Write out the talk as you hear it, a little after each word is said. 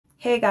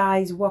Hey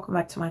guys, welcome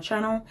back to my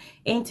channel.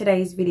 In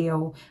today's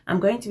video,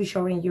 I'm going to be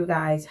showing you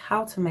guys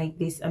how to make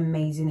this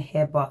amazing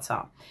hair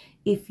butter.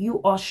 If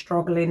you are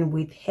struggling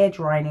with hair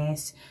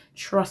dryness,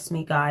 trust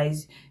me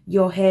guys,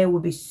 your hair will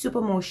be super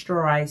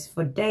moisturized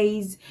for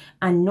days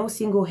and no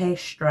single hair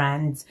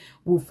strands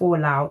will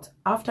fall out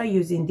after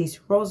using this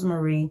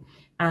rosemary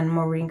and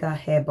moringa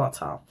hair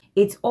butter.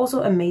 It's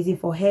also amazing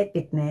for hair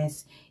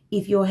thickness.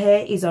 If your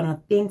hair is on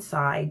a thin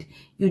side,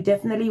 you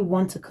definitely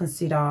want to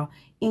consider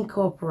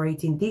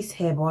incorporating this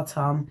hair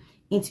butter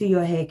into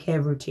your hair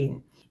care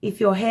routine. If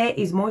your hair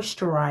is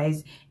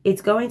moisturized,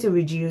 it's going to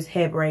reduce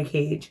hair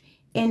breakage,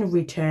 in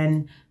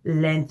return,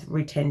 length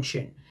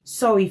retention.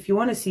 So if you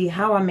want to see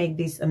how I make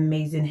this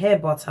amazing hair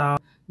butter,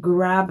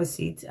 grab a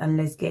seat and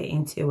let's get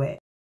into it.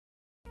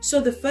 So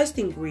the first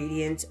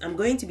ingredient I'm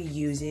going to be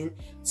using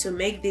to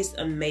make this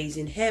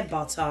amazing hair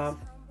butter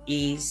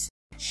is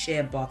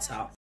shea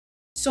butter.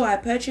 So I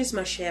purchased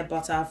my shea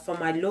butter from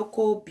my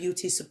local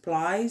beauty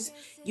supplies.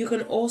 You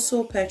can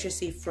also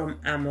purchase it from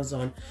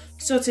Amazon.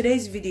 So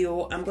today's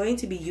video, I'm going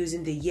to be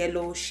using the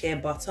yellow shea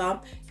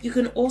butter. You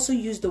can also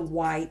use the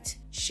white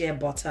shea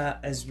butter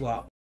as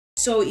well.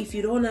 So if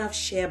you don't have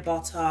shea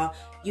butter,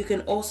 you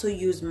can also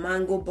use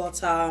mango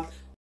butter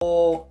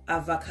or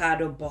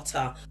avocado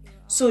butter.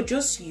 So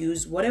just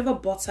use whatever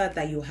butter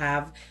that you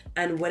have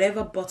and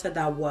whatever butter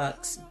that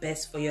works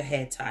best for your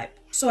hair type.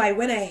 So I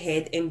went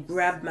ahead and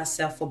grabbed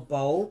myself a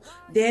bowl.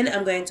 Then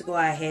I'm going to go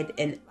ahead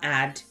and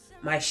add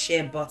my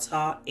shea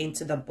butter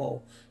into the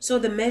bowl. So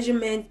the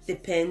measurement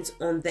depends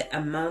on the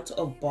amount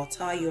of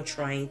butter you're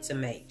trying to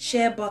make.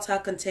 Shea butter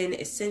contains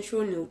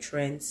essential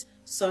nutrients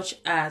such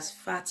as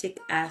fatty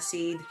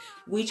acid,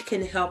 which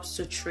can help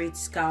to treat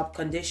scalp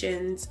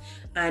conditions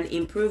and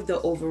improve the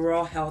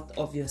overall health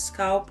of your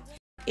scalp.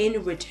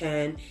 In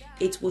return,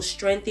 it will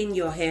strengthen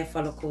your hair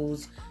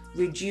follicles,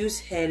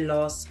 reduce hair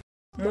loss,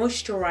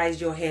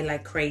 moisturize your hair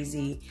like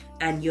crazy,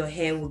 and your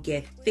hair will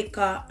get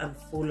thicker and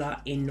fuller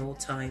in no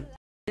time.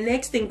 The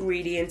next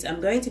ingredient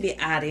I'm going to be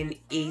adding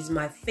is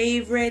my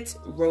favorite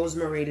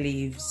rosemary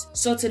leaves.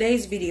 So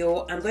today's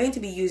video, I'm going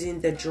to be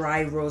using the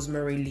dry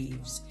rosemary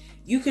leaves.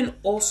 You can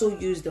also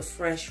use the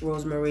fresh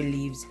rosemary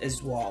leaves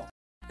as well.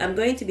 I'm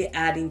going to be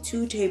adding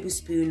 2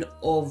 tablespoons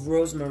of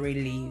rosemary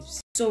leaves.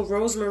 So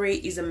rosemary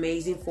is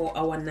amazing for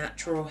our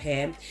natural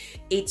hair.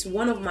 It's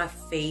one of my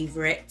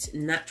favorite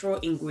natural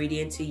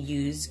ingredients to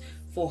use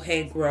for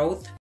hair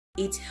growth.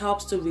 It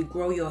helps to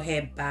regrow your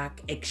hair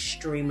back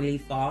extremely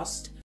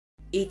fast.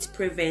 It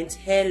prevents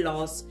hair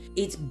loss.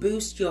 It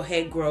boosts your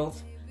hair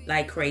growth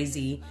like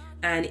crazy,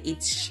 and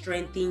it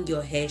strengthens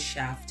your hair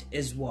shaft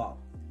as well.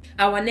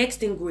 Our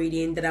next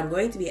ingredient that I'm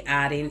going to be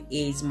adding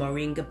is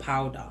moringa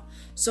powder.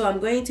 So I'm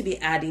going to be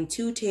adding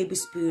 2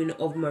 tablespoons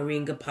of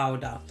moringa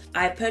powder.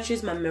 I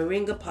purchased my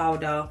moringa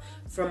powder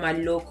from my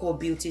local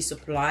beauty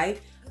supply.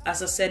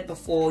 As I said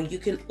before, you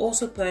can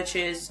also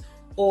purchase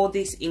all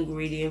these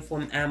ingredients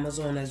from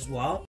Amazon as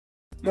well.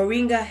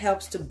 Moringa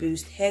helps to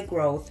boost hair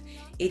growth.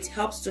 It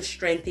helps to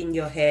strengthen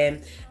your hair,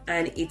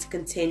 and it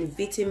contains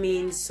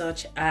vitamins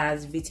such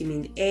as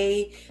vitamin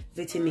A,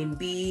 vitamin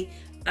B,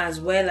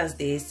 as well as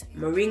this.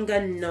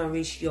 Moringa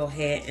nourish your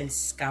hair and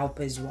scalp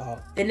as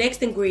well. The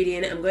next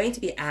ingredient I'm going to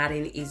be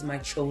adding is my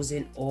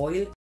chosen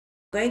oil.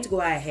 I'm going to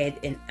go ahead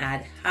and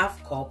add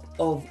half cup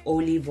of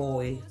olive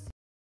oil.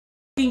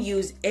 You can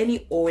use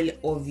any oil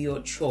of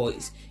your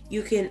choice.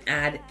 You can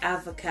add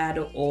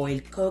avocado oil,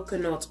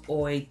 coconut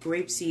oil,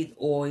 grapeseed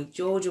oil,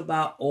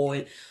 jojoba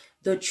oil.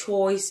 The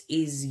choice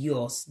is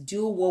yours.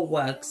 Do what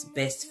works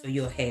best for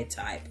your hair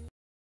type.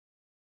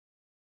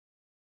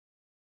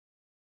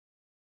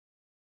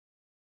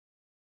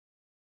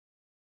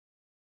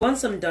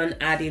 Once I'm done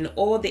adding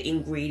all the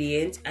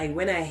ingredients, I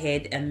went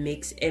ahead and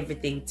mixed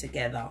everything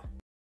together.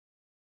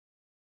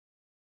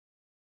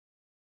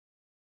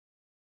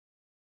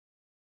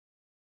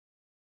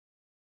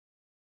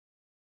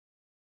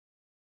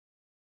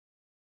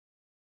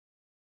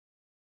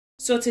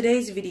 So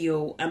today's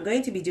video, I'm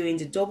going to be doing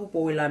the double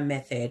boiler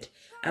method.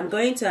 I'm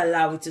going to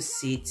allow it to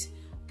sit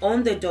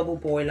on the double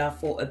boiler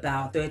for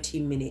about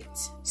 30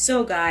 minutes.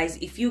 So guys,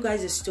 if you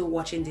guys are still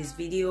watching this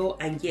video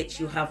and yet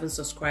you haven't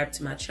subscribed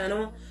to my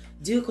channel,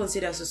 do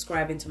consider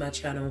subscribing to my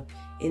channel.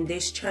 In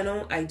this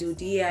channel, I do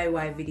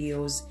DIY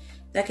videos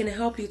that can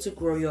help you to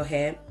grow your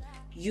hair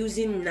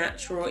using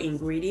natural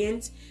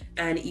ingredients.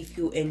 And if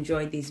you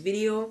enjoyed this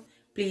video,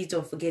 please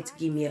don't forget to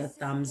give me a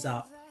thumbs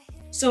up.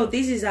 So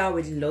this is how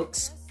it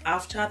looks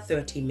after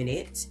 30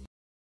 minutes.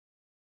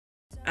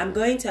 I'm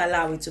going to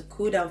allow it to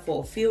cool down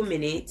for a few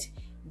minutes.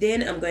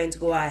 Then I'm going to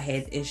go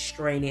ahead and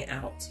strain it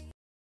out.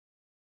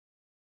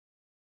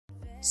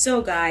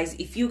 So guys,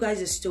 if you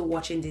guys are still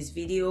watching this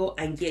video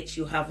and yet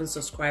you haven't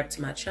subscribed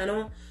to my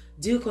channel,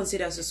 do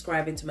consider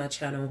subscribing to my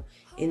channel.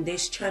 In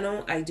this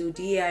channel, I do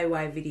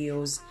DIY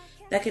videos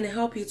that can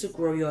help you to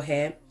grow your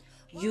hair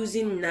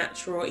using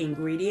natural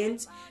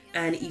ingredients.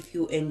 And if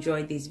you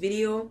enjoyed this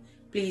video,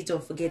 please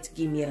don't forget to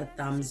give me a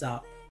thumbs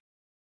up.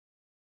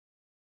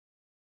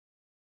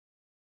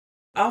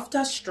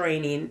 After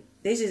straining,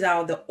 this is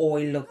how the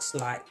oil looks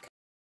like.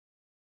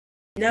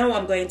 Now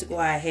I'm going to go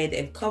ahead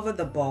and cover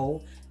the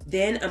bowl.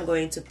 Then I'm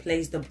going to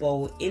place the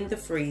bowl in the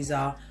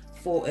freezer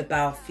for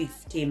about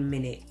 15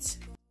 minutes.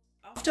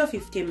 After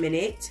 15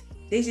 minutes,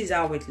 this is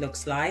how it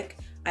looks like.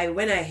 I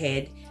went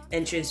ahead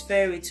and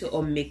transferred it to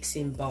a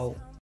mixing bowl.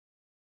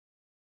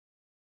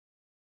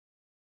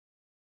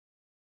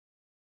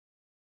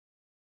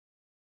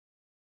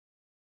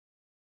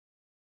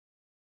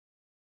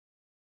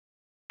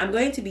 I'm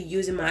going to be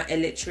using my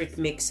electric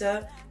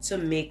mixer to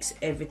mix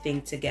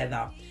everything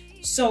together.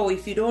 So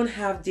if you don't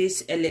have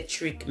this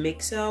electric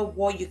mixer,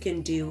 what you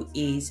can do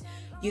is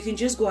you can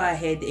just go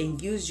ahead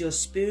and use your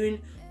spoon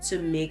to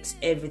mix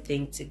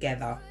everything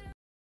together.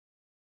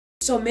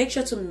 So make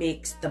sure to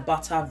mix the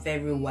butter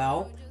very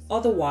well,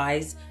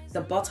 otherwise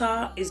the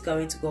butter is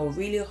going to go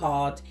really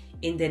hard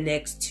in the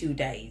next 2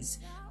 days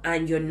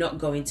and you're not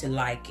going to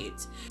like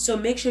it. So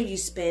make sure you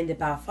spend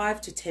about 5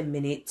 to 10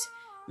 minutes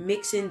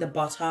mixing the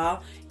butter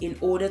in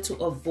order to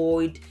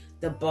avoid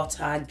the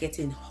butter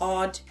getting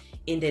hard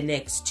in the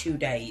next 2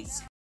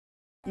 days.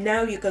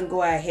 Now you can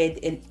go ahead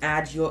and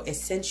add your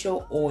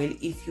essential oil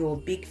if you're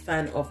a big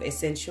fan of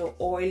essential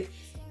oil.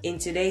 In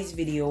today's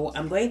video,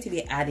 I'm going to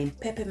be adding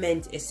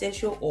peppermint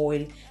essential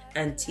oil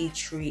and tea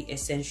tree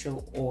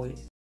essential oil.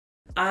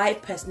 I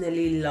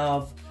personally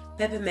love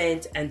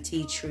peppermint and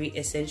tea tree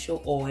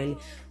essential oil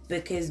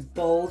because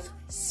both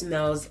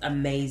smells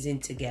amazing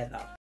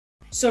together.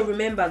 So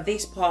remember,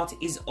 this part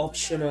is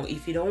optional.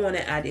 If you don't want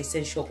to add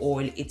essential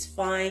oil, it's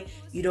fine.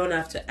 You don't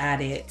have to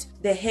add it.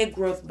 The hair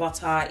growth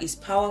butter is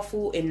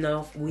powerful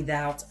enough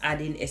without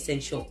adding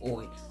essential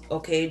oil.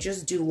 Okay,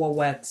 just do what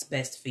works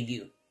best for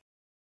you.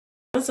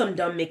 Once I'm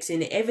done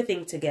mixing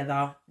everything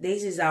together,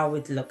 this is how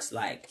it looks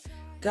like.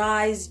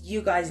 Guys,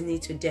 you guys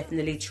need to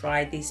definitely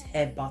try this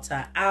hair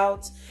butter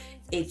out.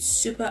 It's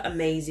super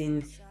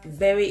amazing,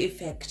 very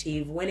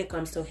effective when it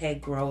comes to hair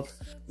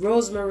growth.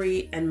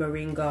 Rosemary and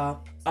moringa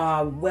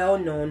are well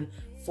known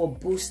for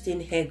boosting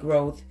hair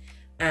growth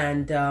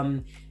and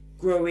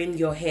growing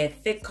your hair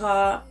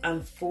thicker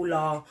and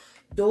fuller.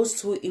 Those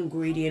two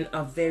ingredients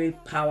are very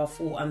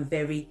powerful and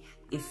very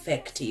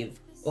effective,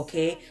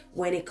 okay,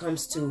 when it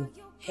comes to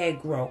hair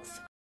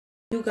growth.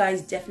 You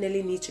guys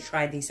definitely need to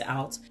try this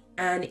out,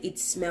 and it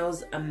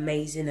smells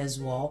amazing as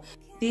well.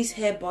 This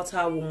hair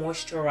butter will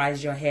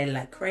moisturize your hair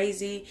like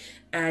crazy,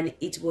 and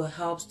it will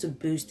help to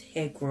boost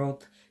hair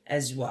growth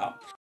as well.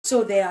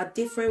 So there are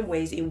different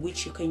ways in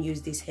which you can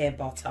use this hair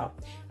butter.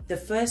 The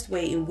first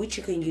way in which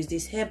you can use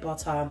this hair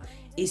butter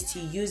is to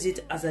use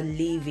it as a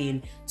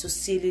leave-in to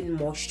seal in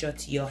moisture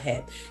to your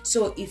hair.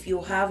 So if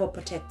you have a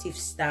protective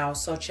style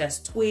such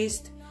as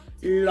twist,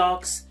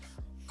 locks,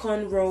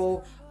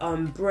 cornrow,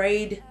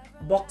 braid,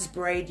 box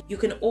braid, you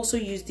can also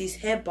use this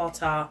hair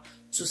butter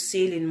to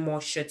seal in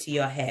moisture to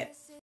your hair.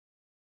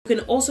 You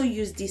can also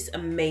use this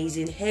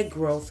amazing hair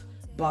growth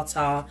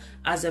butter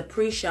as a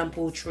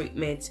pre-shampoo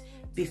treatment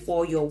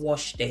before your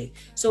wash day.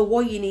 So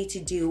what you need to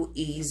do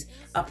is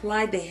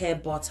apply the hair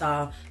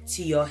butter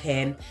to your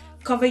hair.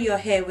 Cover your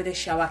hair with a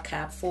shower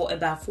cap for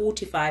about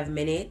 45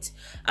 minutes.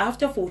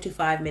 After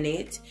 45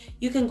 minutes,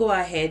 you can go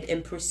ahead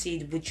and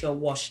proceed with your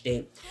wash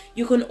day.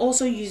 You can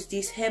also use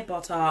this hair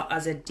butter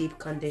as a deep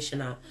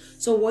conditioner.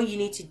 So what you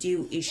need to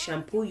do is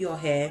shampoo your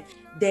hair,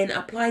 then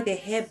apply the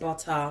hair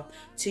butter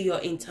to your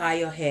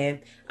entire hair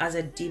as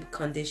a deep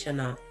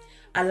conditioner.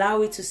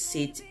 Allow it to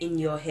sit in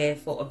your hair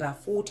for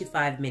about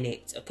 45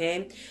 minutes,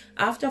 okay?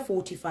 After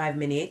 45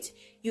 minutes,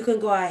 you can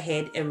go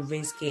ahead and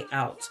rinse it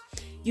out.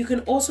 You can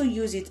also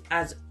use it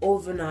as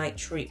overnight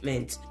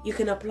treatment. You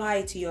can apply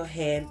it to your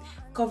hair,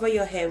 cover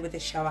your hair with a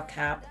shower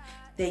cap,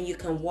 then you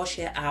can wash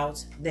it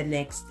out the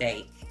next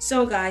day.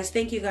 So guys,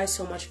 thank you guys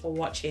so much for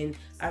watching.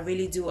 I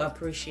really do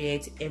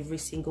appreciate every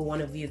single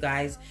one of you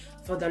guys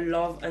for the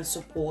love and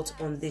support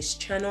on this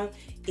channel.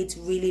 It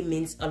really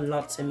means a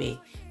lot to me.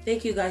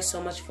 Thank you guys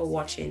so much for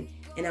watching,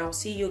 and I'll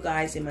see you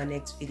guys in my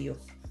next video.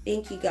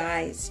 Thank you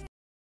guys.